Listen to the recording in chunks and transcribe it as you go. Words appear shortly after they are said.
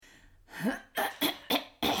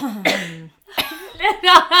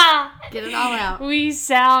Get it all out. We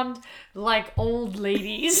sound like old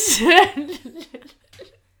ladies.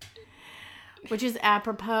 Which is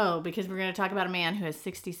apropos because we're going to talk about a man who is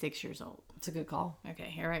 66 years old. It's a good call. Okay,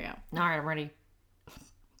 here we go. All right, I'm ready.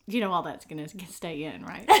 You know all that's going to stay in,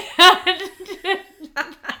 right?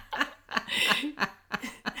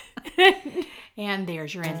 And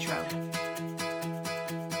there's your intro.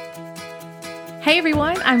 Hey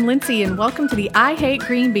everyone, I'm Lindsay and welcome to the I Hate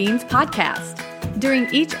Green Beans podcast. During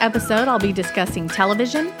each episode, I'll be discussing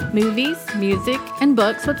television, movies, music, and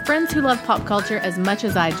books with friends who love pop culture as much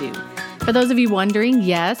as I do. For those of you wondering,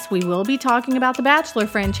 yes, we will be talking about the Bachelor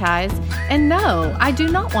franchise. And no, I do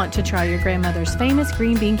not want to try your grandmother's famous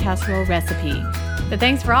green bean casserole recipe. But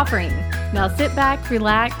thanks for offering. Now sit back,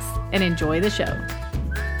 relax, and enjoy the show.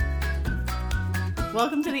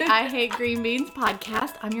 Welcome to the I Hate Green Beans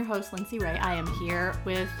podcast. I'm your host, Lindsay Ray. I am here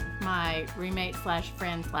with my roommate slash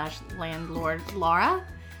friend slash landlord, Laura.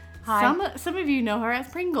 Hi. Some of you know her as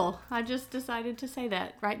Pringle. I just decided to say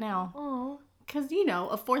that right now. Oh, Because, you know,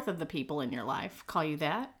 a fourth of the people in your life call you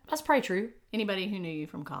that. that's probably true. Anybody who knew you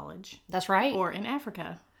from college. That's right. Or in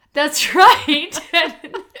Africa. That's right.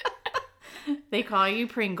 They call you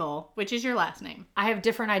Pringle, which is your last name. I have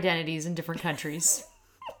different identities in different countries.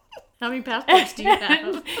 How many passports do you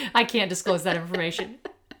have? I can't disclose that information.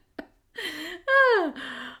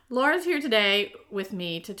 Laura's here today with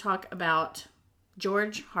me to talk about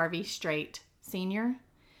George Harvey Strait Sr.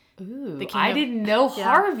 Ooh, The king I of- didn't know Yeah.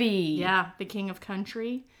 Harvey. Yeah, the king of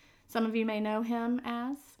country. Some of you may know him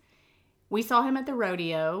as. We saw him at the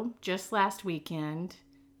rodeo just last weekend.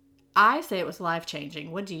 I say it was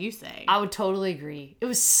life-changing. What do you say? I would totally agree. It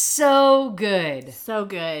was so good. So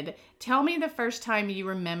good. Tell me the first time you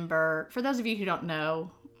remember, for those of you who don't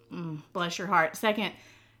know, bless your heart. Second,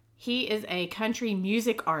 he is a country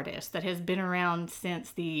music artist that has been around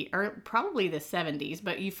since probably the 70s,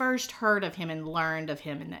 but you first heard of him and learned of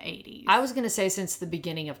him in the 80s. I was going to say since the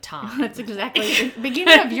beginning of time. That's exactly the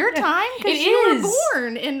beginning of your time, because It you is. were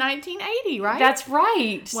born in 1980, right? That's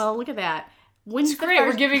right. Well, look at that. When's it's the great.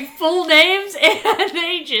 first- We're giving full names and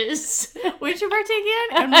ages. What's your birthday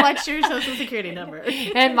again? And what's your social security number?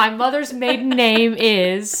 And my mother's maiden name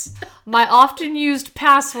is. My often used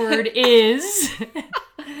password is.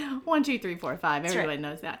 1, 2, 3, 4, 5. Everybody right.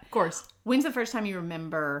 knows that. Of course. When's the first time you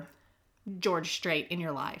remember George Strait in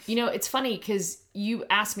your life? You know, it's funny because you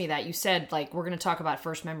asked me that. You said, like, we're going to talk about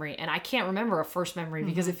first memory. And I can't remember a first memory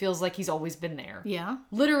because it feels like he's always been there. Yeah.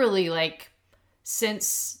 Literally, like,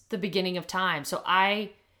 since the beginning of time. So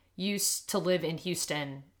I used to live in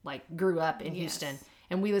Houston, like, grew up in Houston.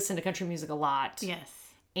 And we listened to country music a lot. Yes.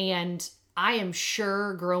 And I am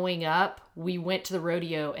sure growing up, we went to the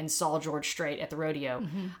rodeo and saw George Strait at the rodeo.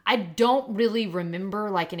 Mm-hmm. I don't really remember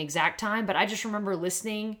like an exact time, but I just remember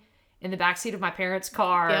listening in the backseat of my parents'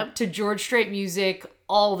 car Yep. to George Strait music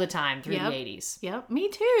all the time through Yep. the 80s. Yep. Me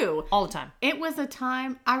too. All the time. It was a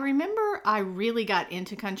time, I remember I really got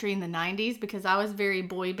into country in the 90s because I was very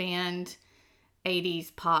boy band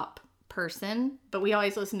 80s pop person, but we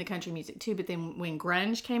always listened to country music too. But then when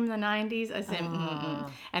grunge came in the 90s, I said,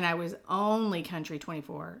 and I was only country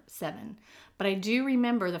 24/7. But I do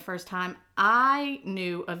remember the first time I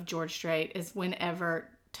knew of George Strait is whenever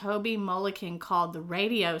Toby Mullican called the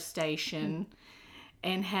radio station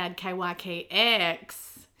and had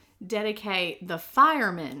KYKX dedicate The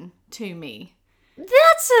Fireman to me.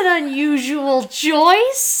 That's an unusual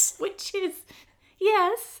choice. Which is,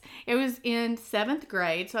 yes, it was in 7th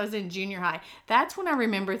grade, so I was in junior high. That's when I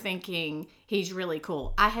remember thinking he's really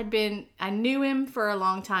cool. I knew him for a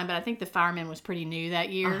long time, but I think The Fireman was pretty new that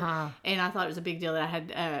year, and I thought it was a big deal that I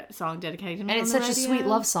had a song dedicated to me. And it's on such the a radio. sweet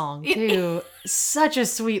love song, too. Such a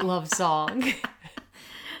sweet love song.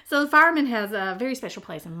 So The Fireman has a very special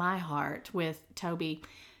place in my heart with Toby.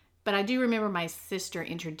 But I do remember my sister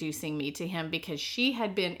introducing me to him because she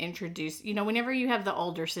had been introduced. You know, whenever you have the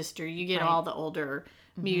older sister, you get Right. all the older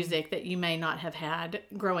music that you may not have had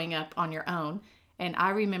growing up on your own. And I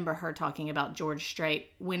remember her talking about George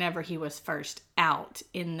Strait whenever he was first out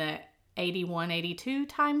in the 81, 82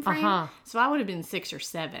 time frame. So I would have been 6 or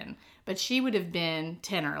 7, but she would have been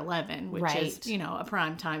 10 or 11, which is, Right. you know, a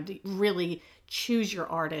prime time to really choose your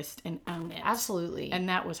artist and own it. Absolutely. And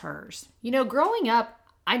that was hers. You know, growing up,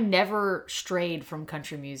 I never strayed from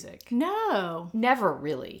country music. No. Never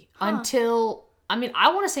really. Until, I mean,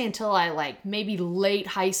 I want to say until I like maybe late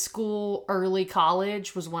high school, early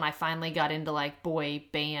college was when I finally got into like boy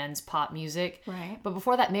bands, pop music. Right. But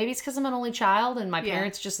before that, maybe it's because I'm an only child and my Yeah.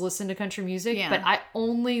 parents just listened to country music. Yeah. But I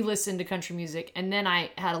only listened to country music. And then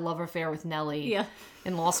I had a love affair with Nelly Yeah.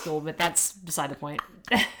 in law school, but that's beside the point.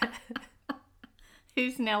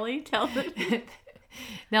 Who's Nelly? Tell them.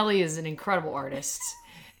 Nelly is an incredible artist,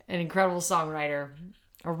 an incredible songwriter,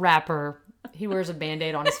 a rapper. He wears a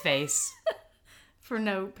Band-Aid on his face. For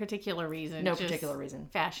no particular reason. No just particular reason.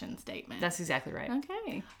 Fashion statement. That's exactly right.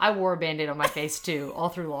 Okay. I wore a Band-Aid on my face too, all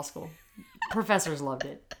through law school. Professors loved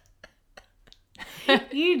it.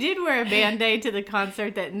 You did wear a Band-Aid to the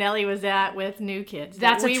concert that Nelly was at with New Kids.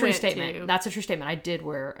 That's we a true went statement. to. That's a true statement. I did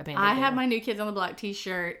wear a Band-Aid. I there. had my New Kids on the Block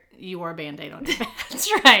t-shirt. You wore a Band-Aid on your back. That's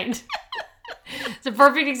right. It's a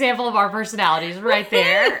perfect example of our personalities right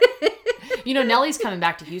there. You know, Nelly's coming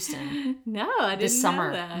back to Houston. No, I didn't This summer.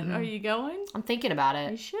 know that. Are you going? I'm thinking about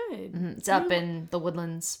You it. should. It's up in the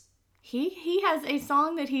Woodlands. He has a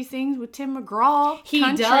song that he sings with Tim McGraw. He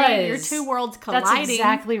Country, does. Your two worlds colliding. That's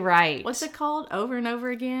exactly right. What's it called? Over and Over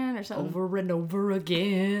Again or something? Over and over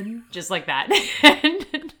again. Just like that.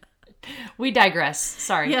 We digress.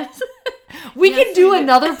 Sorry. Yes. We Yes, can do we do.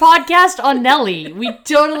 another podcast on Nelly. We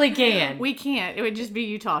totally can. We can't. It would just be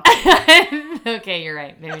you talking. Okay, you're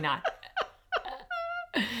right. Maybe not.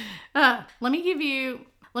 Let me give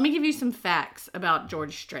you some facts about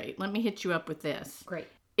George Strait. Let me hit you up with this. Great.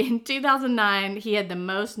 In 2009, he had the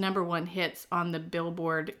most number one hits on the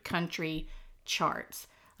Billboard country charts.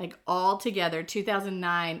 Like all together,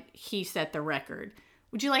 2009, he set the record.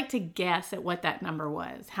 Would you like to guess at what that number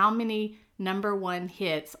was? How many number one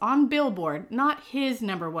hits on Billboard? Not his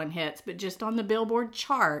number one hits, but just on the Billboard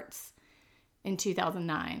charts in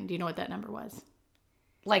 2009. Do you know what that number was?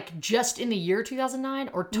 Like just in the year 2009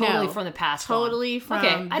 or totally No, from the past? Totally from the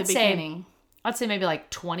beginning. I'd say maybe like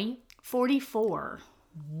 20. 44.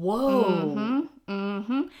 Whoa.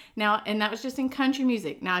 Now, and that was just in country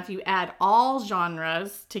music. Now, if you add all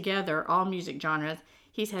genres together, all music genres,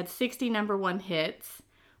 he's had 60 number one hits,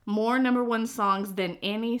 more number one songs than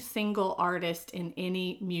any single artist in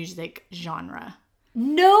any music genre.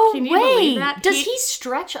 No Can you way. believe that? Does he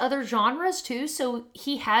stretch other genres too? So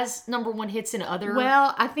he has number one hits in other.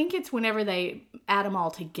 Well, I think it's whenever they add them all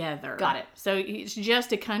together. Got it. So it's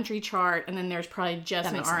just a country chart, and then there's probably just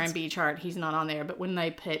That an makes sense. R&B chart. He's not on there. But when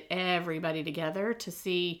they put everybody together to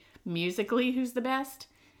see musically who's the best,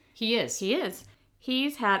 He is. he is.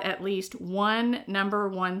 He's had at least one number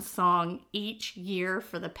one song each year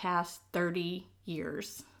for the past 30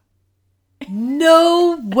 years.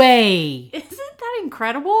 No way. Isn't that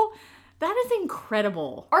incredible? That is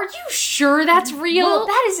incredible. Are you sure that's real? Well,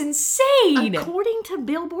 that is insane. According to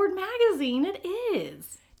Billboard magazine, it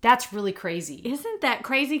is. That's really crazy. Isn't that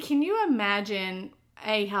crazy? Can you imagine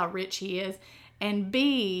A, how rich he is, and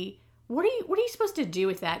B, what are you supposed to do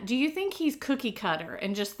with that? Do you think he's cookie cutter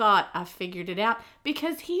and just thought, I figured it out?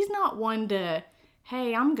 Because he's not one to,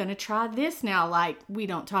 hey, I'm going to try this now. Like, we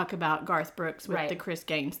don't talk about Garth Brooks with Right. the Chris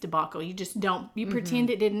Gaines debacle. You just don't, you pretend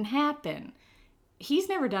it didn't happen. He's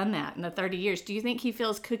never done that in the 30 years. Do you think he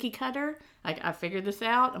feels cookie cutter? Like, I figured this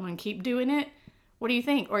out. I'm going to keep doing it. What do you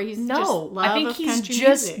think? Or he's just love I think of he's country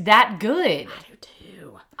just music? that good. I do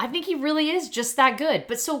too. I think he really is just that good.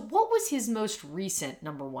 But so what was his most recent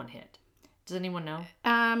number one hit? Does anyone know?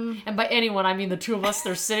 And by anyone, I mean the two of us that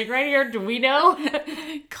are sitting right here. Do we know?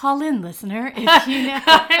 Call in, listener, if you know.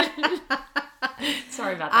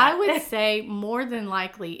 Sorry about that. I would say more than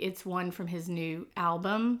likely it's one from his new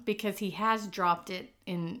album because he has dropped it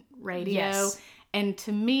in radio. Yes. And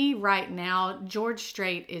to me right now, George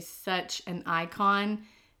Strait is such an icon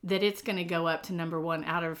that it's going to go up to number one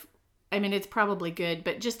out of, I mean, it's probably good,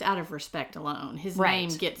 but just out of respect alone. His Right.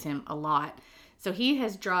 name gets him a lot. So he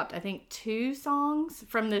has dropped, I think, 2 songs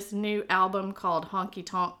from this new album called Honky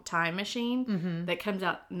Tonk Time Machine that comes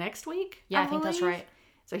out next week. Yeah, I think that's believe. right.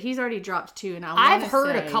 So he's already dropped 2, and I've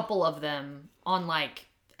heard a couple of them on like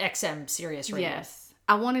XM Sirius Radio. Yes,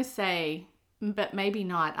 I want to say, but maybe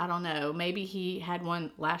not. I don't know. Maybe he had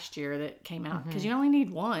one last year that came out because you only need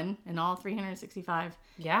one in all 365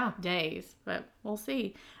 Yeah. days. But we'll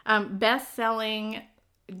see. Best-selling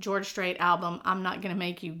George Strait album. I'm not going to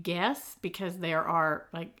make you guess because there are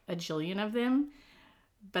like a jillion of them.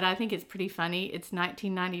 But I think it's pretty funny. It's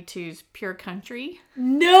 1992's Pure Country,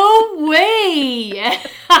 No way.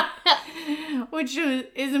 which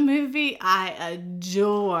is a movie I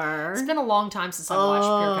adore. It's been a long time since I watched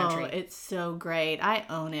Pure Country. It's so great. I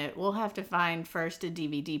own it. We'll have to find first a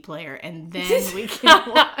DVD player and then we can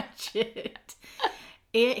watch it.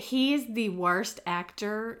 He is the worst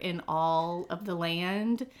actor in all of the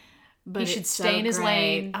land. But He should it's stay so in his great.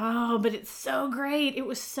 lane. Oh, but it's so great. It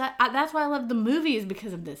was that's why I love the movie is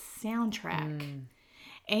because of the soundtrack.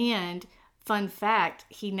 And fun fact,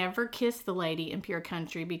 he never kissed the lady in Pure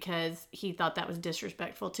Country because he thought that was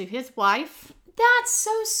disrespectful to his wife. That's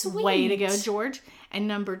so sweet. Way to go, George. And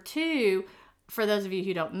number 2, for those of you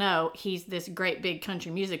who don't know, he's this great big country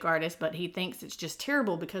music artist, but he thinks it's just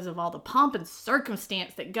terrible because of all the pomp and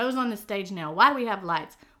circumstance that goes on the stage now. Why do we have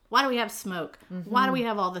lights? Why do we have smoke? Why do we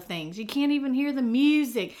have all the things? You can't even hear the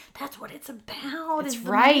music. That's what it's about. That's is the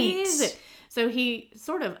right. music. So he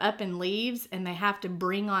sort of up and leaves, and they have to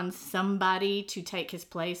bring on somebody to take his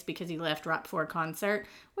place because he left right before a concert,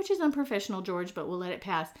 which is unprofessional, George, but we'll let it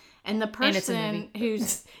pass. And the person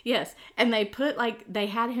who's, yes, and they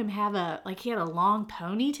had him have he had a long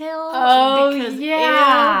ponytail. Oh, because,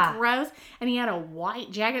 yeah. Ew, gross. And he had a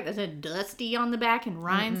white jacket that said Dusty on the back and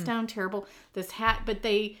rhinestone, terrible. This hat, but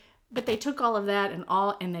they took all of that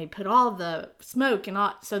and they put all the smoke and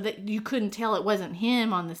all so that you couldn't tell it wasn't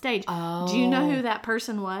him on the stage. Oh. Do you know who that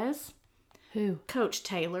person was? Who? Coach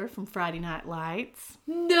Taylor from Friday Night Lights.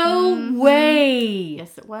 No way.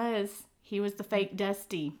 Yes, it was. He was the fake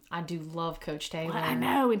Dusty. I do love Coach Taylor. Well, I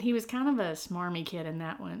know, and he was kind of a smarmy kid in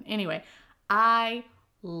that one. Anyway, I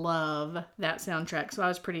love that soundtrack, so I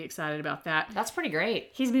was pretty excited about that. That's pretty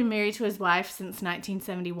great. He's been married to his wife since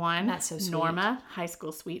 1971. That's so sweet. Norma, high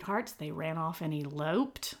school sweethearts. They ran off and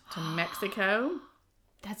eloped to Mexico.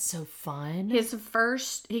 That's so fun.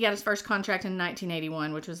 He got his first contract in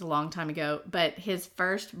 1981, which was a long time ago, but his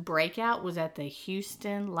first breakout was at the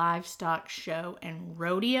Houston Livestock Show and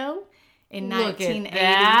Rodeo in Look at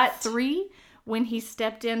 1983 when he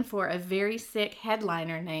stepped in for a very sick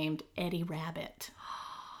headliner named Eddie Rabbit.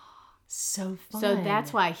 So fun. So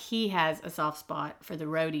that's why he has a soft spot for the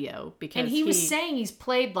rodeo, because and he was saying he's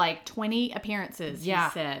played like 20 appearances, he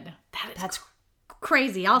said. That's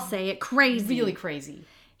crazy. I'll say it. Crazy. really crazy.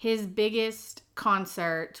 His biggest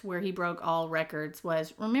concert where he broke all records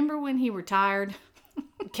was, remember when he retired?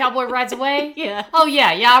 Cowboy Rides Away? Yeah. Oh, yeah.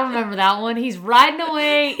 I remember that one. He's riding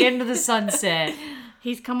away into the sunset.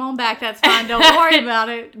 He's come on back. That's fine. Don't worry about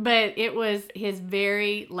it. But it was his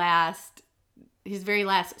very last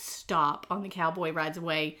stop on the Cowboy Rides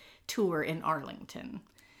Away tour in Arlington.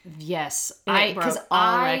 Yes. And Because all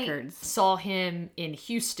I records. saw him in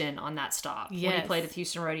Houston on that stop when he Yes. played at the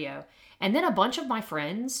Houston Rodeo. And then a bunch of my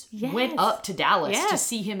friends Yes. went up to Dallas to Yes.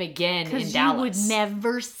 see him again in Because Dallas. you would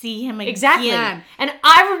never see him again. Exactly. And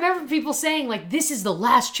I remember people saying, like, this is the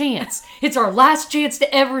last chance. It's our last chance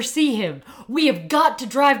to ever see him. We have got to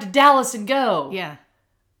drive to Dallas and go. Yeah.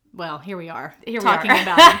 Well, here we are. Talking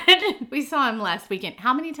about him. We saw him last weekend.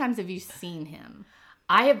 How many times have you seen him?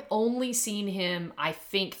 I have only seen him, I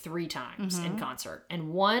think, 3 times in concert. And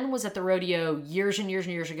one was at the rodeo years and years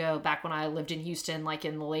and years ago, back when I lived in Houston, like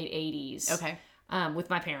in the late 80s. Okay. With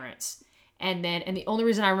my parents. And the only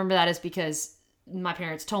reason I remember that is because my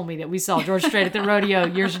parents told me that we saw George Strait at the rodeo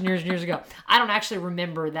years and years and years ago. I don't actually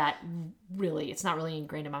remember that really. It's not really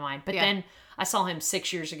ingrained in my mind. But then I saw him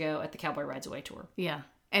 6 years ago at the Cowboy Rides Away tour. Yeah.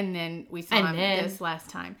 And then we saw him this last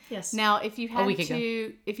time. Yes. Now, if you had week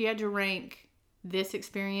ago. to rank this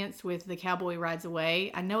experience with the Cowboy Rides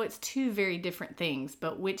Away, I know it's 2 very different things,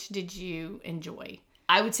 but which did you enjoy?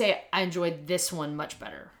 I would say I enjoyed this one much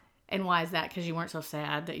better. And why is that? Because you weren't so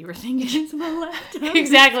sad that you were thinking it's my last time.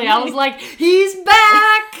 Exactly. I was like, he's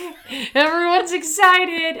back! Everyone's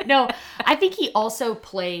excited. No, I think he also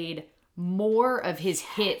played more of his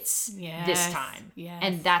hits this time. Yes.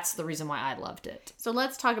 And that's the reason why I loved it. So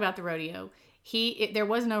let's talk about the rodeo. There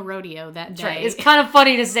was no rodeo that day. Right. It's kind of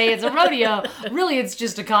funny to say it's a rodeo. Really, it's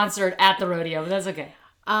just a concert at the rodeo, but that's okay.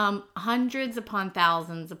 Hundreds upon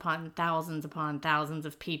thousands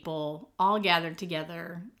of people all gathered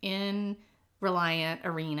together in Reliant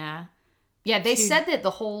Arena. Yeah, they said that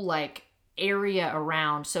the whole, like, area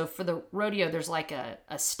around, so for the rodeo, there's, like, a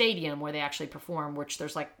stadium where they actually perform, which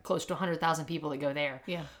there's, like, close to 100,000 people that go there.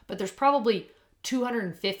 Yeah. But there's probably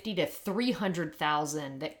 250 to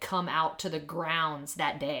 300,000 that come out to the grounds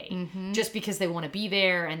that day just because they want to be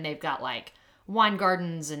there, and they've got, like, wine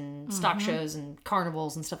gardens and stock shows and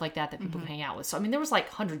carnivals and stuff like that people can hang out with. So, I mean, there was like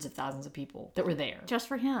hundreds of thousands of people that were there. Just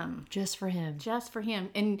for him. Just for him. Just for him.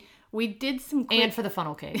 And we did some quick... And for the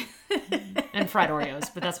funnel cake. And fried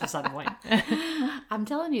Oreos, but that's beside the point. I'm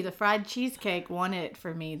telling you, the fried cheesecake won it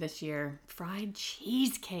for me this year. Fried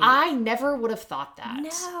cheesecake. I never would have thought that.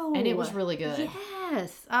 No. And it was really good.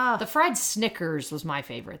 Yes. The fried Snickers was my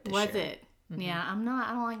favorite this year. Was it? Yeah, I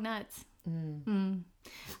don't like nuts.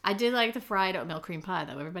 I did like the fried oatmeal cream pie,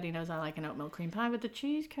 though. Everybody knows I like an oatmeal cream pie, but the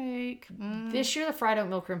cheesecake. This year, the fried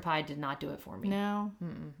oatmeal cream pie did not do it for me. No.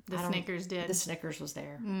 The Snickers did. The Snickers was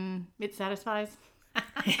there. It satisfies.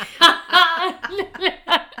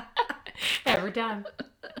 Every time.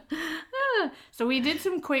 So we did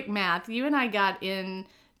some quick math. You and I got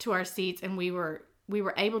into our seats, and we were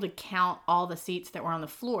able to count all the seats that were on the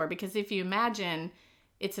floor, because if you imagine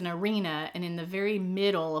it's an arena, and in the very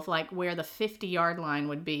middle of like where the 50-yard line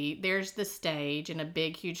would be, there's the stage in a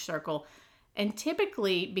big, huge circle. And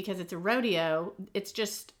typically, because it's a rodeo, it's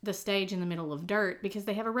just the stage in the middle of dirt because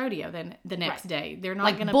they have a rodeo then the next day. They're not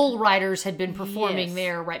Like going to... bull riders had been performing Yes.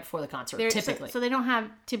 there right before the concert, typically. So they don't have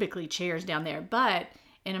typically chairs down there. But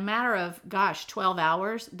in a matter of, 12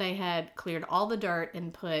 hours, they had cleared all the dirt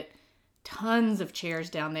and put tons of chairs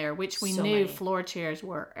down there, which we So knew many. floor chairs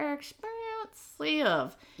were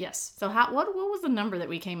expensive. Yes. So what was the number that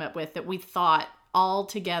we came up with that we thought all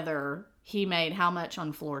together he made how much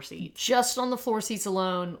on floor seats? Just on the floor seats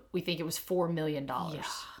alone, we think it was $4 million. Yeah,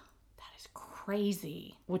 that is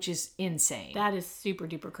crazy. Which is insane. That is super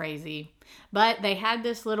duper crazy. But they had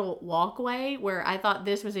this little walkway where I thought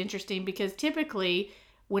this was interesting because typically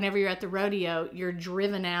whenever you're at the rodeo, you're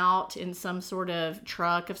driven out in some sort of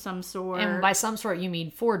truck of some sort. And by some sort, you mean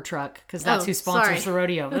Ford truck, because that's Oh, who sponsors sorry. the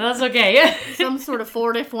rodeo. But that's okay. Some sort of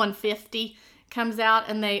Ford F-150 comes out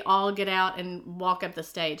and they all get out and walk up the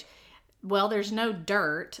stage. Well, there's no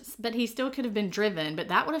dirt, but he still could have been driven, but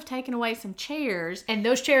that would have taken away some chairs. And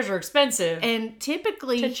those chairs are expensive. And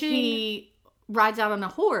typically Cha-ching. he rides out on a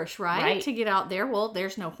horse, right? Right. To get out there. Well,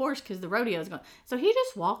 there's no horse because the rodeo's going. So he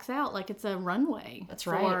just walks out like it's a runway. That's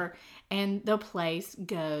right. And the place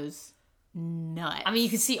goes nuts. I mean, you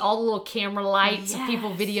can see all the little camera lights of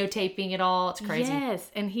people Yes. videotaping it all. It's crazy. Yes,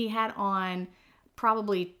 and he had on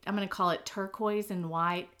probably, I'm going to call it turquoise and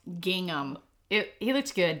white gingham. He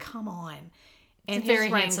looks good. Come on. And a very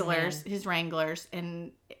handsome his Wranglers,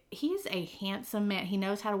 and he's a handsome man. He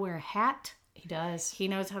knows how to wear a hat. He does. He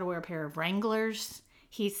knows how to wear a pair of Wranglers.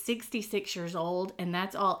 He's 66 years old, and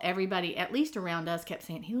that's all everybody, at least around us, kept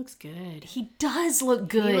saying, he looks good. He does look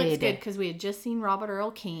good. He looks good because we had just seen Robert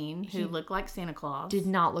Earl Keen, who looked like Santa Claus. Did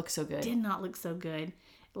not look so good. Did not look so good.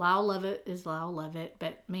 Lyle Lovett is Lyle Lovett,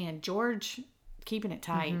 but man, George keeping it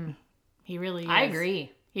tight. He really is. I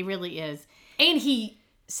agree. He really is. And he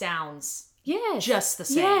sounds Yes. just the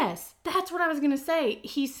same. Yes. That's what I was going to say.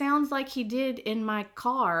 He sounds like he did in my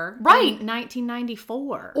car Right. in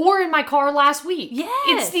 1994. Or in my car last week. Yes.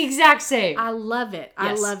 It's the exact same. I love it.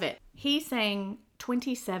 I Yes. love it. He sang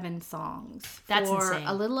 27 songs That's for insane.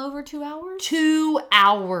 a little over 2 hours. 2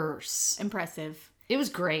 hours. Impressive. It was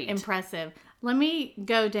great. Impressive. Let me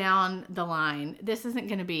go down the line. This isn't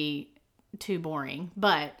going to be too boring,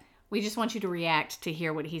 but we just want you to react to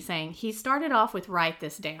hear what he's saying. He started off with "Write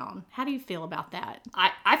This Down." How do you feel about that?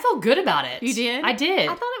 I felt good about it. You did? I did.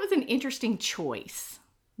 I thought it was an interesting choice,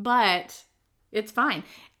 but it's fine.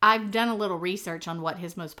 I've done a little research on what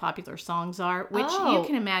his most popular songs are, which you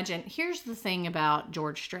can imagine. Here's the thing about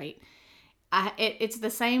George Strait. It's the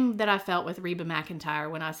same that I felt with Reba McEntire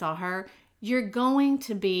when I saw her. You're going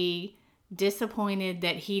to be disappointed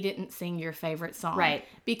that he didn't sing your favorite song. Right.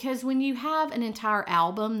 Because when you have an entire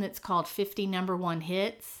album that's called 50 number one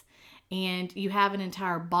hits, and you have an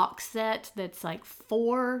entire box set that's like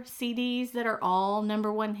 4 CDs that are all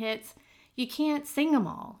number one hits, you can't sing them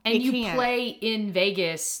all. And you can't. play in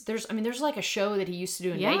Vegas. There's like a show that he used to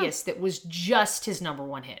do in Yeah. Vegas that was just his number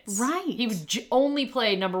one hits. Right. He would only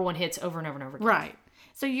play number one hits over and over and over again. Right.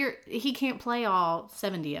 So he can't play all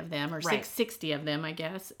 70 of them or Right. 60 of them, I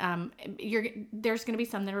guess. There's going to be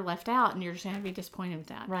some that are left out, and you're just going to be disappointed with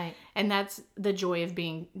that. Right. And that's the joy of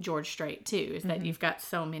being George Strait too, is that you've got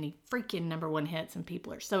so many freaking number one hits, and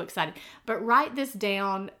people are so excited. But Write This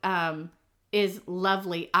Down is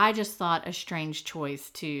lovely. I just thought a strange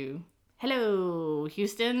choice to hello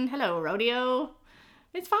Houston, hello rodeo.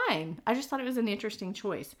 It's fine. I just thought it was an interesting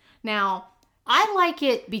choice. Now, I like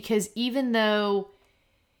it because even though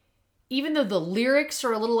the lyrics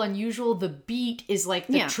are a little unusual, the beat is like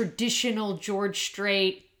the Yeah. traditional George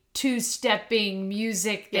Strait two-stepping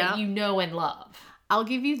music that Yeah. you know and love. I'll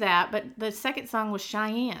give you that, but the second song was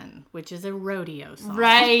Cheyenne, which is a rodeo song.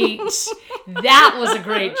 Right. That was a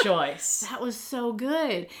great choice. That was so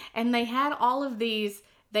good. And they had all of these,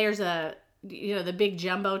 there's the big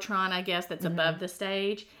Jumbotron, I guess, that's above the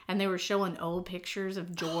stage. And they were showing old pictures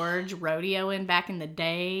of George rodeoing back in the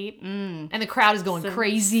day. And the crowd is going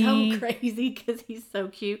crazy. So crazy because he's so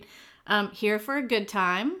cute. Here for a Good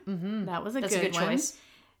Time. Mm-hmm. That was That's good a good one. choice.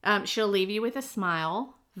 She'll Leave You with a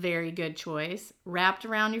Smile. Very good choice. Wrapped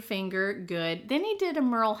Around Your Finger. Good. Then he did a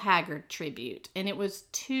Merle Haggard tribute. And it was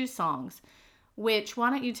 2 songs. Which, why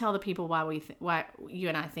don't you tell the people why you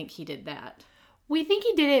and I think he did that? We think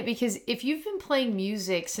he did it because if you've been playing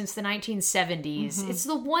music since the 1970s, it's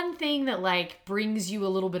the one thing that like brings you a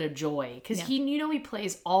little bit of joy because he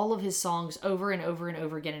plays all of his songs over and over and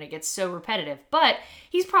over again and it gets so repetitive. But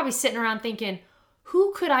he's probably sitting around thinking,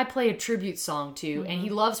 who could I play a tribute song to? And he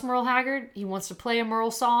loves Merle Haggard. He wants to play a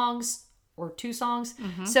Merle songs. or 2 songs.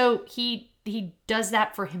 So he does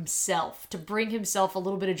that for himself, to bring himself a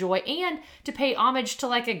little bit of joy and to pay homage to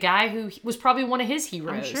like a guy who was probably one of his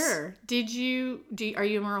heroes. I'm sure. Are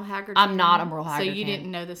you a Merle Haggard I'm fan? not a Merle Haggard fan. So you fan.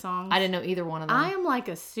 didn't know the songs? I didn't know either one of them. I am like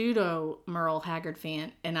a pseudo Merle Haggard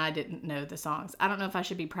fan, and I didn't know the songs. I don't know if I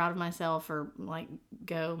should be proud of myself or like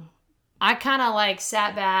go. I kind of like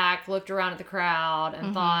sat back, looked around at the crowd,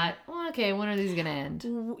 and thought, well, okay, when are these gonna end?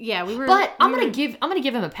 Yeah, we were. But I'm gonna give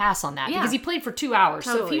him a pass on that because he played for 2 hours.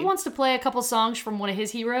 So if Totally. he wants to play a couple songs from one of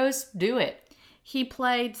his heroes, do it. He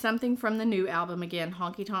played something from the new album again,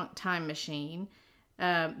 Honky Tonk Time Machine.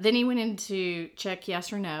 Then he went into Check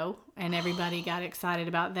Yes or No, and everybody got excited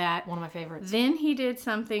about that. One of my favorites. Then he did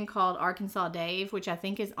something called Arkansas Dave, which I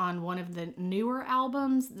think is on one of the newer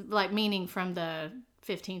albums, like meaning from the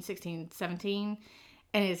 15, 16, 17.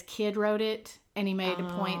 And his kid wrote it, and he made a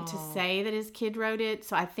point to say that his kid wrote it.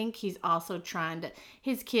 So I think he's also trying to...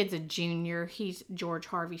 His kid's a junior. He's George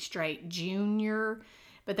Harvey Strait Jr.,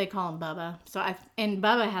 but they call him Bubba. And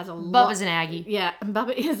Bubba has a lot... Bubba's an Aggie. Yeah,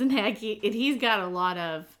 Bubba is an Aggie, and he's got a lot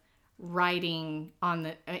of writing on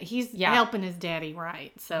the... he's helping his daddy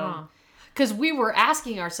write, so... Because we were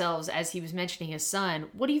asking ourselves as he was mentioning his son,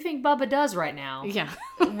 what do you think Bubba does right now? Yeah.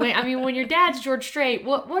 when your dad's George Strait,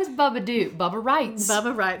 what does Bubba do? Bubba writes.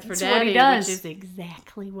 Bubba writes for That's daddy, what he does. which is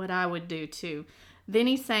exactly what I would do too. Then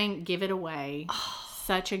he sang Give It Away.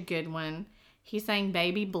 Such a good one. He sang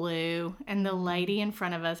Baby Blue, and the lady in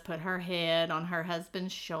front of us put her head on her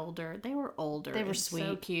husband's shoulder. They were older. They were and sweet.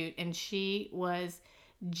 So cute. And she was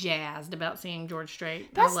jazzed about seeing George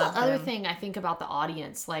Strait. That's I love the other him. thing I think about the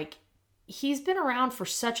audience. Like, he's been around for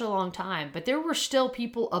such a long time, but there were still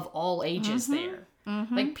people of all ages there.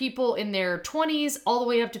 Like people in their 20s all the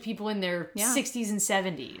way up to people in their 60s and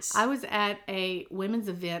 70s. I was at a women's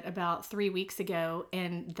event about 3 weeks ago,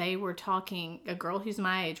 and they were talking, a girl who's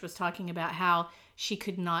my age was talking about how she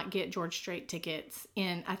could not get George Strait tickets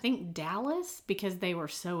in, I think, Dallas because they were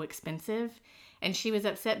so expensive. And she was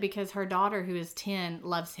upset because her daughter, who is 10,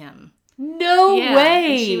 loves him. No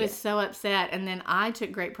way. And she was so upset. And then I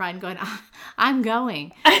took great pride in going, I'm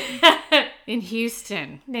going in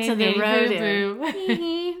Houston to the rodeo.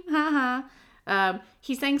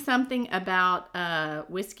 He sang something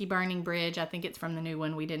about Whiskey Burning Bridge. I think it's from the new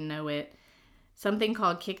one. We didn't know it. Something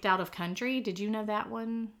called Kicked Out of Country. Did you know that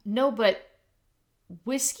one? No, but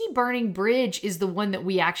Whiskey Burning Bridge is the one that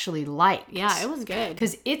we actually liked. Yeah, it was good.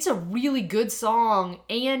 Because it's a really good song,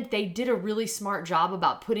 and they did a really smart job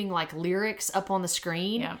about putting like lyrics up on the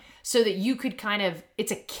screen so that you could it's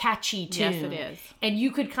a catchy tune. Yes, it is. And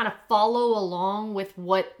you could kind of follow along with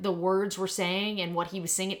what the words were saying and what he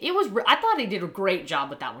was singing. I thought he did a great job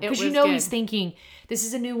with that one. Because he's thinking, this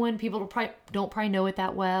is a new one. People don't probably know it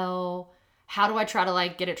that well. How do I try to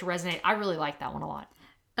like get it to resonate? I really like that one a lot.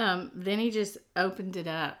 Then he just opened it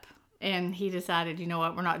up, and he decided, you know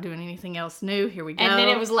what, we're not doing anything else new. Here we go. And then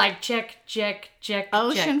it was like, check.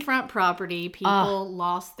 Oceanfront property. People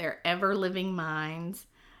lost their ever-living minds.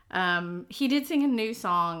 He did sing a new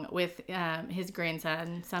song with his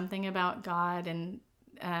grandson, something about God, and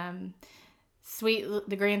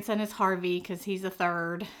the grandson is Harvey because he's a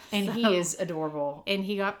third. And he is adorable. And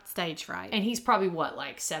he got stage fright. And he's probably, what,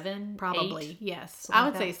 like 7? Probably, 8? yes. Something I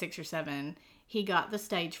would like say 6 or 7. He got the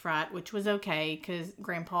stage fright, which was okay because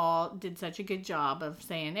Grandpa did such a good job of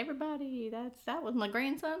saying, everybody, that was my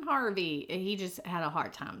grandson Harvey. He just had a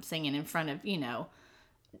hard time singing in front of,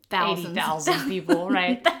 thousands. 80,000 people,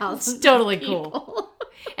 right? Thousands. It's totally cool.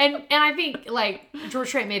 And I think, like, George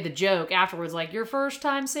Strait made the joke afterwards, like, your first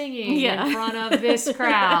time singing in front of this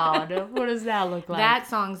crowd. What does that look like? That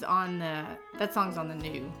song's on the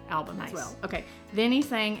new album as well. Okay. Then he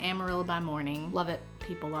sang Amarillo by Morning. Love it.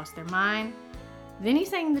 People lost their mind. Then he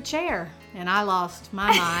sang The Chair, and I lost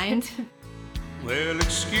my mind. Well,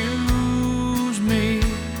 excuse me,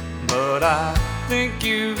 but I think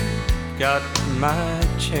you got my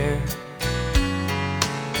chair.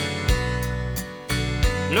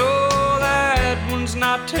 No, that one's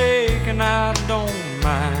not taken, I don't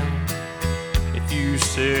mind. If you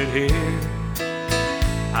sit here,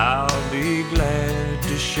 I'll be glad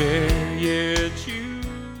to share. Yeah, it's you.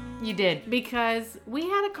 You did. Because we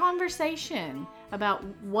had a conversation about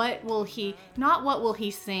not what will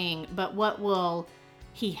he sing, but what will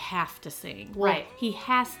he have to sing. Well, right. He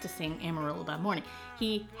has to sing Amarillo by Morning.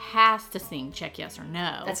 He has to sing Check Yes or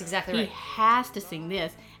No. That's exactly right. He has to sing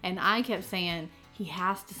this. And I kept saying he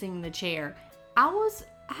has to sing The Chair.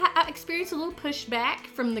 I experienced a little pushback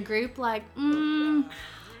from the group, like,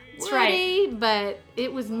 That's right. But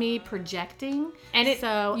it was me projecting. And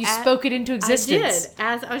you spoke it into existence.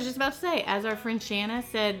 I did. As I was just about to say, as our friend Shanna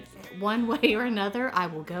said, one way or another, I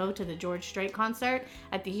will go to the George Strait concert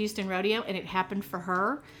at the Houston Rodeo, and it happened for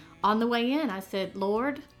her. On the way in, I said,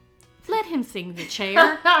 Lord, let him sing The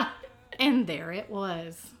Chair. And there it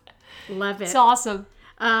was. Love it. It's awesome.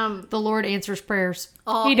 The Lord answers prayers.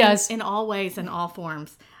 He does. In all ways and all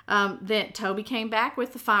forms. Then Toby came back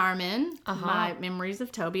with the Firemen. My memories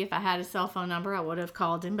of Toby. If I had his cell phone number, I would have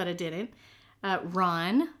called him, but I didn't.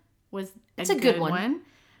 Run was a good one.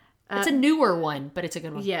 It's a newer one, but it's a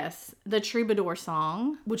good one. Yes. The Troubadour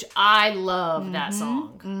song. Which I love that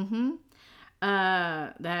song.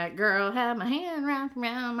 That girl had my hand wrapped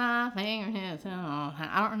around my finger.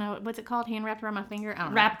 I don't know. What's it called? Hand wrapped around my finger? I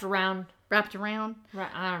don't know. Wrapped around.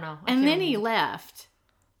 I don't know. And then he left.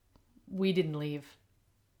 We didn't leave.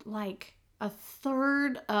 Like a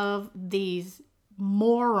third of these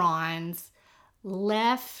morons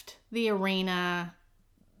left the arena.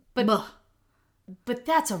 But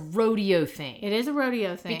that's a rodeo thing. It is a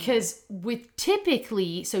rodeo thing. Because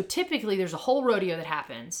typically there's a whole rodeo that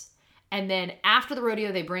happens. And then after the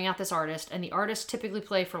rodeo, they bring out this artist. And the artists typically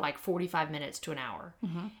play for like 45 minutes to an hour.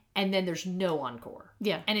 Mm-hmm. And then there's no encore.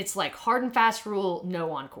 Yeah. And it's like hard and fast rule,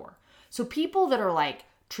 no encore. So people that are like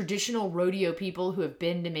traditional rodeo people who have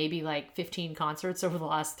been to maybe like 15 concerts over the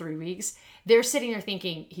last 3 weeks, they're sitting there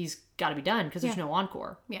thinking he's got to be done because there's no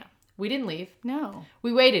encore. Yeah. We didn't leave. No.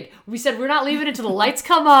 We waited. We said we're not leaving until the lights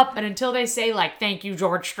come up and until they say like, thank you,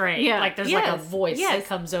 George Strait. Yeah. Like there's like a voice that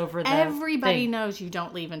comes over the Everybody thing. knows you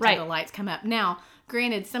don't leave until the lights come up. Now,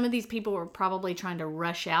 granted, some of these people were probably trying to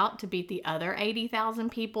rush out to beat the other 80,000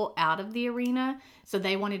 people out of the arena. So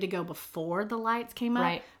they wanted to go before the lights came up.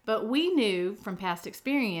 Right. But we knew from past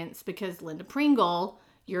experience because Linda Pringle,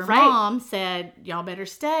 your mom, said, y'all better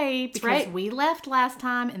stay because we left last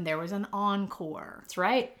time and there was an encore. That's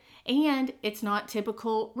right. And it's not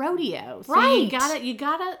typical rodeo. So you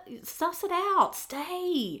gotta suss it out.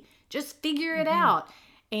 Stay. Just figure it out.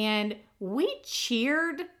 And we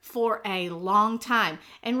cheered for a long time.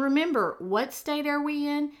 And remember, what state are we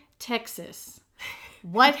in? Texas.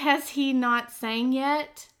 What has he not sang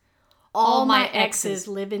yet? All my exes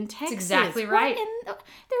live in Texas. That's exactly right.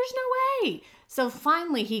 There's no way. So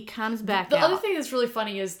finally he comes back The out. other thing that's really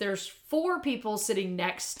funny is there's 4 people sitting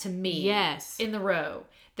next to me in the row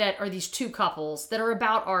that are these 2 couples that are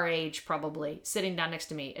about our age probably sitting down next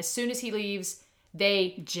to me. As soon as he leaves,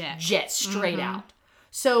 they jet straight out.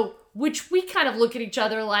 So, which we kind of look at each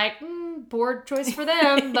other like, poor choice for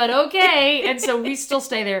them, but okay. And so we still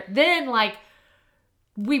stay there. Then like,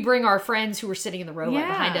 we bring our friends who are sitting in the row right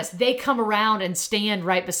behind us. They come around and stand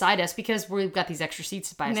right beside us because we've got these extra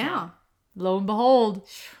seats by us now. Lo and behold,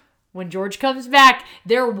 when George comes back,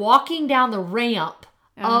 they're walking down the ramp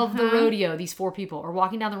of the rodeo. These 4 people are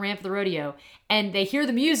walking down the ramp of the rodeo and they hear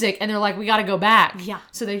the music and they're like, we got to go back. Yeah.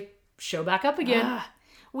 So they show back up again.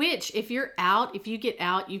 Which, if you get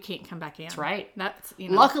out, you can't come back in. That's right. That's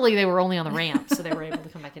Luckily, they were only on the ramp, so they were able to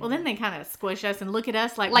come back in. Well, then they kind of squish us and look at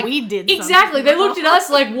us like we did something. Exactly. They looked at us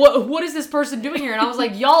like, what is this person doing here? And I was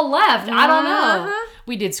like, y'all left. I don't know.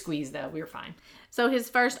 We did squeeze, though. We were fine. So his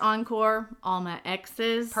first encore, All My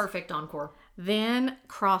Exes. Perfect encore. Then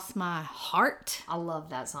Cross My Heart. I love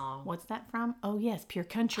that song. What's that from? Oh, yes, Pure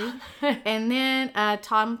Country. And then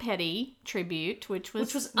Tom Petty tribute, which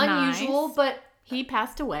was unusual, nice. But he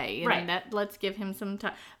passed away. And let's give him some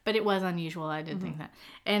time. But it was unusual. I did think that.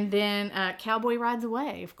 And then Cowboy Rides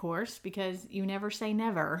Away, of course, because you never say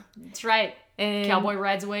never. That's right. And Cowboy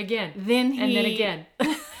Rides Away again. And then again.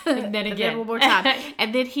 And then again. And then one more time.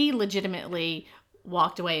 And then he legitimately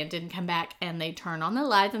walked away and didn't come back, and they turn on the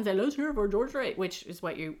lights and say, let's hear for George Strait, which is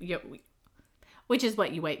what you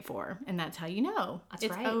wait for, and that's how you know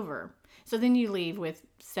it's over. So then you leave with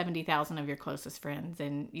 70,000 of your closest friends,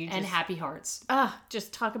 and happy hearts.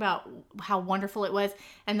 Just talk about how wonderful it was.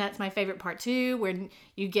 And that's my favorite part too, when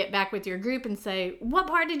you get back with your group and say, what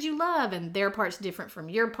part did you love? And their part's different from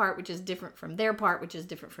your part, which is different from their part, which is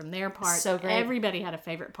different from their part. So great. Everybody had a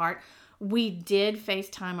favorite part. We did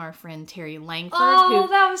FaceTime our friend Terry Langford. Oh,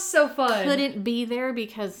 that was so fun. Couldn't be there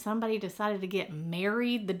because somebody decided to get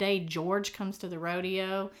married the day George comes to the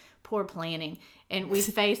rodeo. Poor planning. And we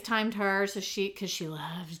FaceTimed her because she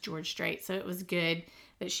loves George Strait. So it was good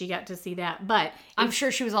that she got to see that. But I'm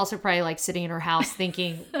sure she was also probably like sitting in her house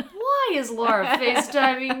thinking, why is Laura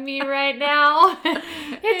FaceTiming me right now?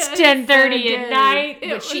 It's 10:30 at night.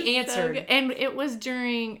 But she answered. And it was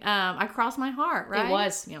during I Crossed My Heart, right? It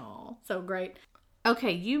was. Oh, so great.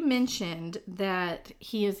 Okay, you mentioned that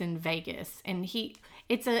he is in Vegas, and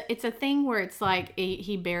it's a thing where it's like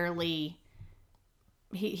he barely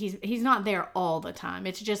he's not there all the time.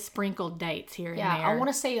 It's just sprinkled dates here and there. I want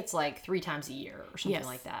to say it's like 3 times a year or something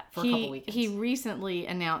like that for a couple weekends. He recently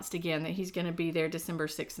announced again that he's going to be there December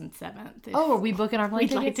 6th and 7th. Are we booking our plane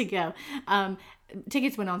tickets? We'd like to go.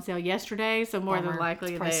 Tickets went on sale yesterday, so more than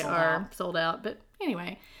likely they are sold out. But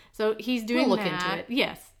anyway, so he's doing we'll that. Look into it.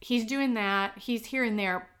 Yes, he's doing that. He's here and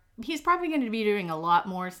there. He's probably going to be doing a lot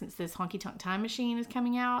more since this Honky Tonk Time Machine is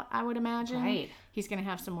coming out, I would imagine. Right. He's going to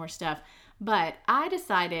have some more stuff. But I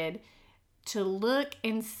decided to look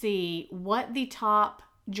and see what the top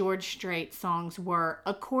George Strait songs were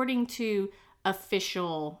according to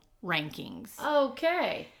official rankings.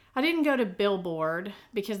 Okay. I didn't go to Billboard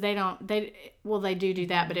because they do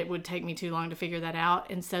that, but it would take me too long to figure that out.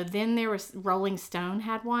 And so then there was Rolling Stone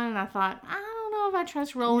had one, and I thought, I don't know if I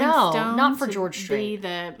trust Rolling Stone. Not for George Strait.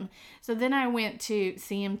 So then I went to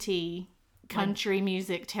CMT,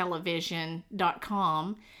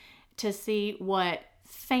 countrymusictelevision.com, to see what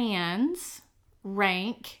fans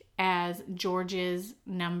rank as George's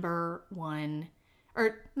number one,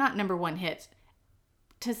 or not number one hits,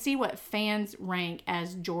 to see what fans rank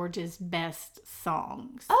as George's best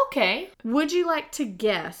songs. Okay. Would you like to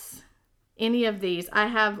guess any of these? I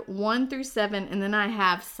have 1 through 7, and then I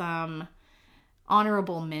have some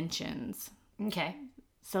honorable mentions. Okay.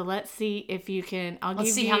 So let's see if you can.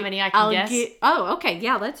 Let's see how many I can guess. Okay.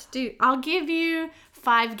 Yeah, I'll give you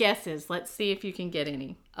 5 guesses. Let's see if you can get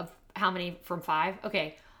any. Of how many from 5?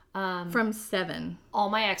 Okay. From 7.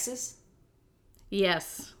 All My Exes.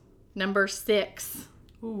 Yes. Number 6.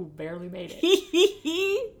 Ooh, barely made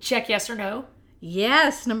it. Check Yes or No.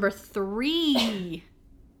 Yes. Number 3.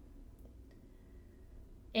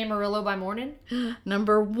 Amarillo by Morning.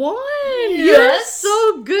 Number 1. Yes. You're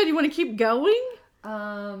so good. You want to keep going?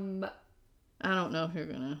 I don't know if you're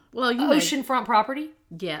gonna. Well, you Oceanfront Property.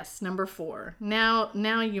 Yes, number 4. Now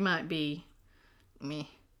you might be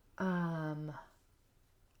me. Because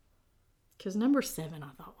number 7 I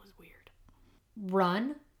thought was weird.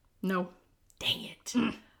 Run. No. Dang it.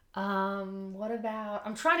 What about?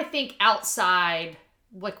 I'm trying to think outside,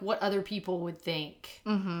 like what other people would think.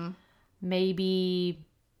 Mm-hmm. Maybe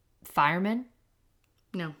Fireman.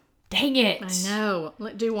 No. Dang it. I know.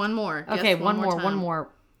 Let's do one more. Okay, one more.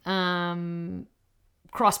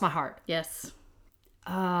 Cross My Heart. Yes.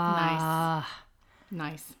 Nice.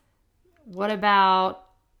 What about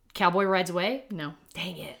Cowboy Rides Away? No.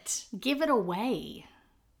 Dang it. Give It Away.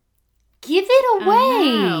 Give It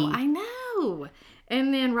Away. I know.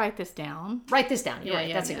 And then write this down. Write this down. You're right.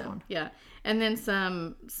 Yeah, that's a good one. Yeah. And then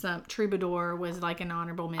some Troubadour was like an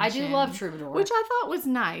honorable mention. I do love Troubadour. Which I thought was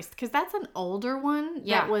nice because that's an older one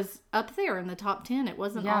that was up there in the top 10. It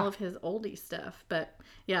wasn't all of his oldie stuff. But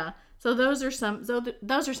yeah. So those are some of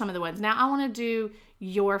the ones. Now I want to do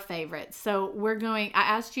your favorites. So I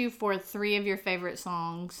asked you for 3 of your favorite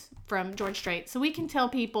songs from George Strait. So we can tell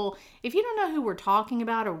people, if you don't know who we're talking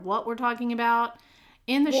about or what we're talking about,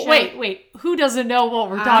 in the show. Wait. Who doesn't know what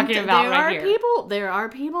we're talking about right here? There are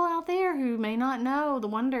people out there who may not know the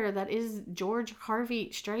wonder that is George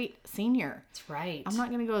Harvey Strait Sr. That's right. I'm not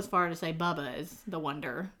going to go as far to say Bubba is the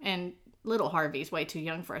wonder, and little Harvey's way too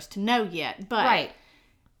young for us to know yet. But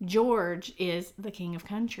George is the king of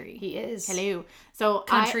country. He is. Hello. So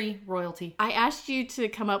country royalty. I asked you to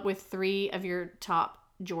come up with 3 of your top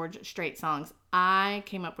George Strait songs. I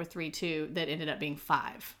came up with 3 too that ended up being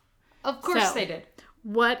 5. Of course they did.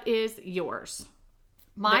 What is yours?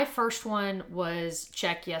 My first one was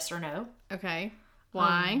Check Yes or No. Okay.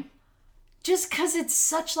 Why? Just because it's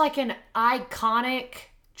such like an iconic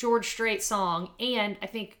George Strait song. And I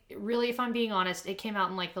think, really, if I'm being honest, it came out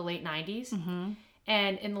in like the late 90s. Mm-hmm.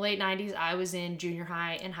 And in the late 90s, I was in junior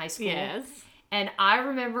high and high school. Yes. And I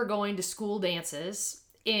remember going to school dances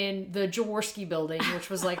in the Jaworski building, which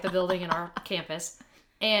was like the building in our campus.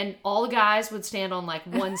 And all the guys would stand on like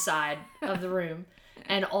one side of the room.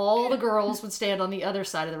 And all the girls would stand on the other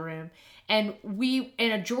side of the room. And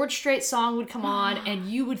a George Strait song would come on, and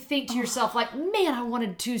you would think to yourself, like, man, I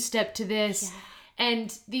wanted 2-step to this. Yeah.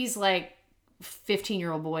 And these, like,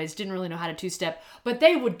 15-year-old boys didn't really know how to 2-step, but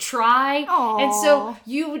they would try. Aww. And so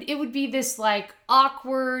it would be this, like,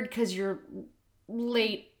 awkward, because you're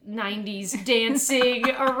late 90s dancing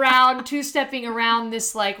around, 2-stepping around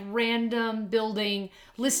this like random building,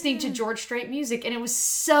 listening to George Strait music, and it was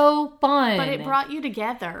so fun. But it brought you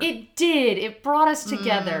together. It did. It brought us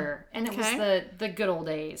together, and it was the good old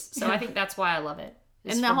days. So I think that's why I love it.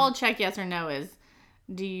 And the whole check yes or no is,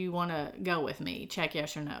 do you want to go with me? Check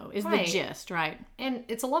yes or no is the gist, right? And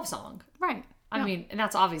it's a love song, right? I mean, and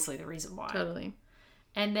that's obviously the reason why. Totally.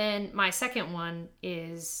 And then my second one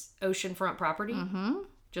is Oceanfront Property. Mm-hmm.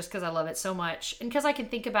 Just because I love it so much. And because I can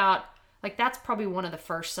think about Like, that's probably one of the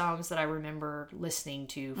first songs that I remember listening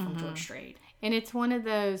to from George Strait. And it's one of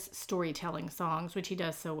those storytelling songs, which he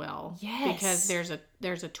does so well. Yes. Because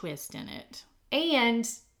there's a twist in it. And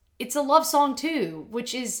it's a love song too,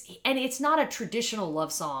 which is, and it's not a traditional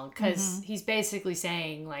love song, because he's basically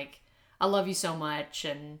saying, like, I love you so much,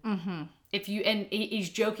 and if you, and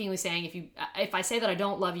he's jokingly saying, if I say that I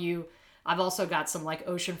don't love you, I've also got some, like,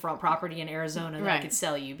 oceanfront property in Arizona that I could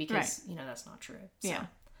sell you, because that's not true. So,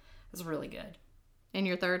 it's really good. And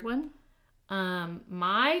your third one?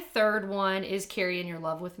 My third one is "Carry in Your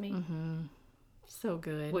Love with Me," So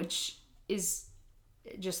good. which is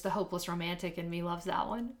just the hopeless romantic in me loves that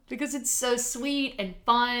one, because it's so sweet and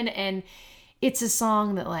fun, and it's a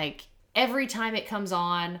song that, like, every time it comes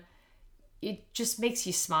on, it just makes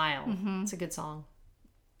you smile. It's a good song.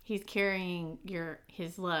 He's carrying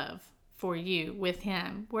his love for you with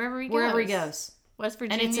him wherever he goes. West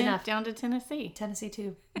Virginia, And it's enough. down to Tennessee. Tennessee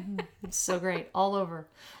too. It's so great. All over.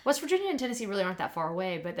 West Virginia and Tennessee really aren't that far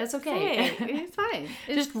away, but that's okay. Hey, it's fine.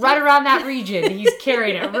 Just right around that region. He's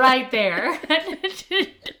carrying it right there.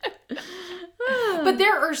 But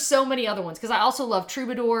there are so many other ones, because I also love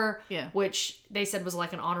Troubadour, which they said was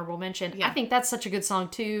like an honorable mention. I think that's such a good song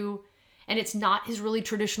too. And it's not his really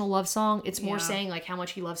traditional love song. It's more saying, like, how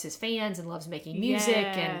much he loves his fans and loves making music.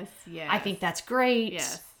 And I think that's great.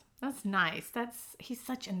 Yes. That's nice. He's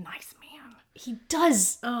such a nice man. He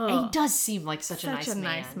does. He does seem like such a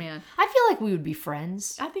nice man. I feel like we would be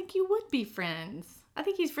friends. I think you would be friends. I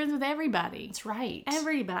think he's friends with everybody. That's right.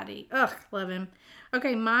 Everybody. Ugh, love him.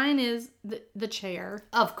 Okay, mine is the Chair.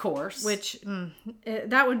 Of course. Which,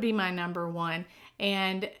 that would be my number one.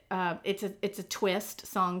 And it's a twist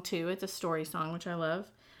song too. It's a story song, which I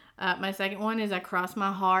love. My second one is "I Cross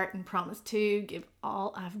My Heart and Promise to Give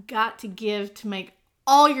All I've Got to Give to Make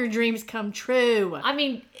All Your Dreams Come True." I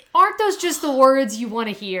mean, aren't those just the words you want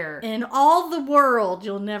to hear? In all the world,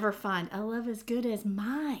 you'll never find a love as good as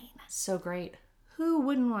mine. So great. Who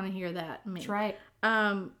wouldn't want to hear that? Me. That's right.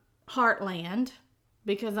 Heartland,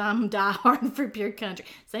 because I'm diehard for Pure Country.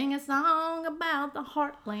 Sing a song about the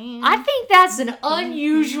heartland. I think that's an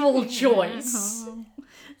unusual choice.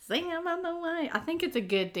 Sing about the way. I think it's a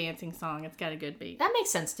good dancing song. It's got a good beat. That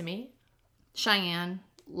makes sense to me. Cheyenne.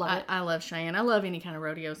 Love it. I love Cheyenne. I love any kind of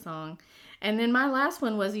rodeo song. And then my last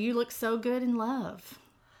one was "You Look So Good in Love."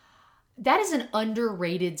 That is an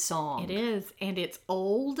underrated song. It is. And it's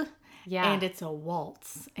old. Yeah. And it's a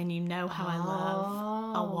waltz. And you know how I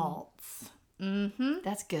love a waltz.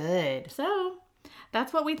 That's good. So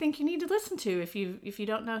that's what we think you need to listen to if you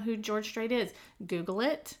don't know who George Strait is. Google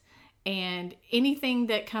it. And anything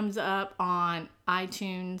that comes up on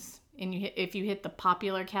iTunes, and if you hit the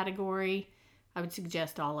popular category, I would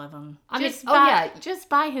suggest all of them. Just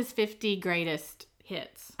buy his 50 greatest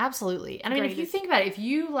hits. Absolutely. And I mean, if you think about it, if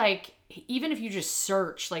you, like, even if you just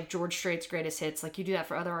search, like, George Strait's greatest hits, like you do that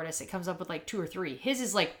for other artists, it comes up with, like, 2 or 3. His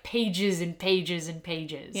is, like, pages and pages and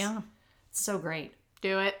pages. Yeah. It's so great.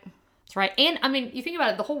 Do it. That's right. And, I mean, you think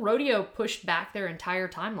about it, the whole rodeo pushed back their entire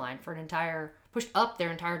timeline pushed up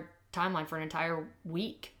their entire timeline for an entire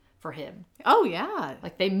week for him. Oh, yeah.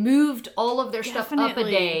 Like, they moved all of their stuff up a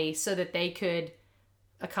Definitely. day so that they could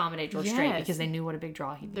accommodate George Strait, because they knew what a big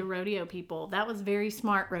draw he'd be. The rodeo people. That was very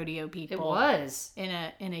smart rodeo people. It was. In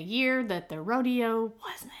a year that the rodeo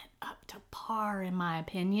wasn't up to par, in my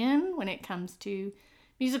opinion, when it comes to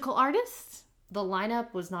musical artists. The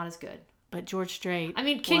lineup was not as good. But George Strait. I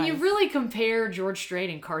mean, can you really compare George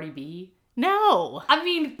Strait and Cardi B? No. I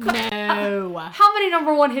mean, No. How many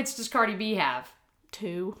number one hits does Cardi B have?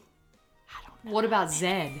 2. I don't know. What about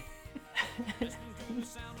Zed?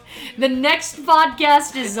 The next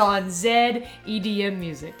podcast is on Zed EDM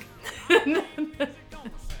music.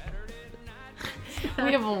 We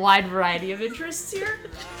have a wide variety of interests here.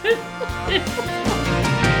 Sing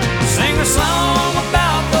a song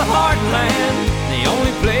about the heartland, the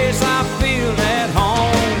only place I feel at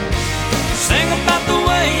home. Sing about the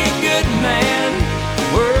way a good man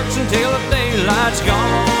works until the daylight's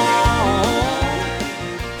gone.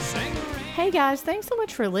 Sing the rain. Hey guys, thanks so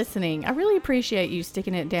much for listening. I really appreciate you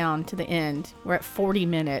sticking it down to the end. We're at 40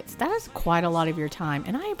 minutes. That is quite a lot of your time,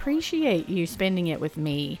 and I appreciate you spending it with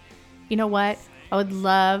me. You know what? I would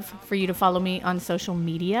love for you to follow me on social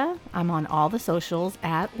media. I'm on all the socials,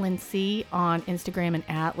 at Lindsay on Instagram and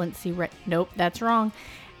at Lindsay. Nope, that's wrong.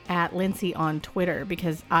 At Lindsay on Twitter,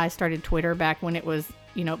 because I started Twitter back when it was,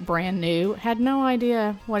 brand new. Had no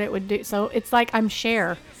idea what it would do. So it's like I'm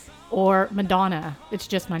Cher or Madonna. It's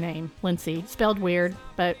just my name, Lindsay. Spelled weird,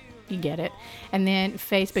 but you get it. And then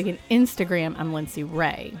Facebook and Instagram, I'm Lindsay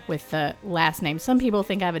Ray with the last name. Some people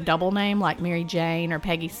think I have a double name like Mary Jane or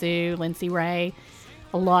Peggy Sue, Lindsay Ray.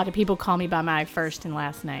 A lot of people call me by my first and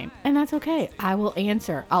last name, and that's okay. I will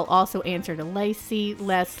answer. I'll also answer to Lacey,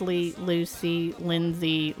 Leslie, Lucy,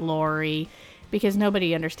 Lindsay, Lori, because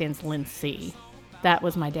nobody understands Lindsay. That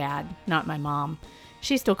was my dad, not my mom.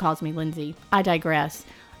 She still calls me Lindsay. I digress.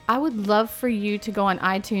 I would love for you to go on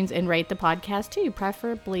iTunes and rate the podcast too,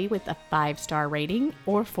 preferably with a 5-star rating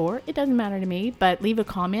or 4. It doesn't matter to me, but leave a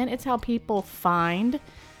comment. It's how people find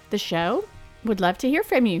the show. Would love to hear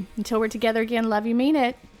from you. Until we're together again, love you, mean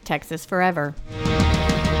it. Texas forever.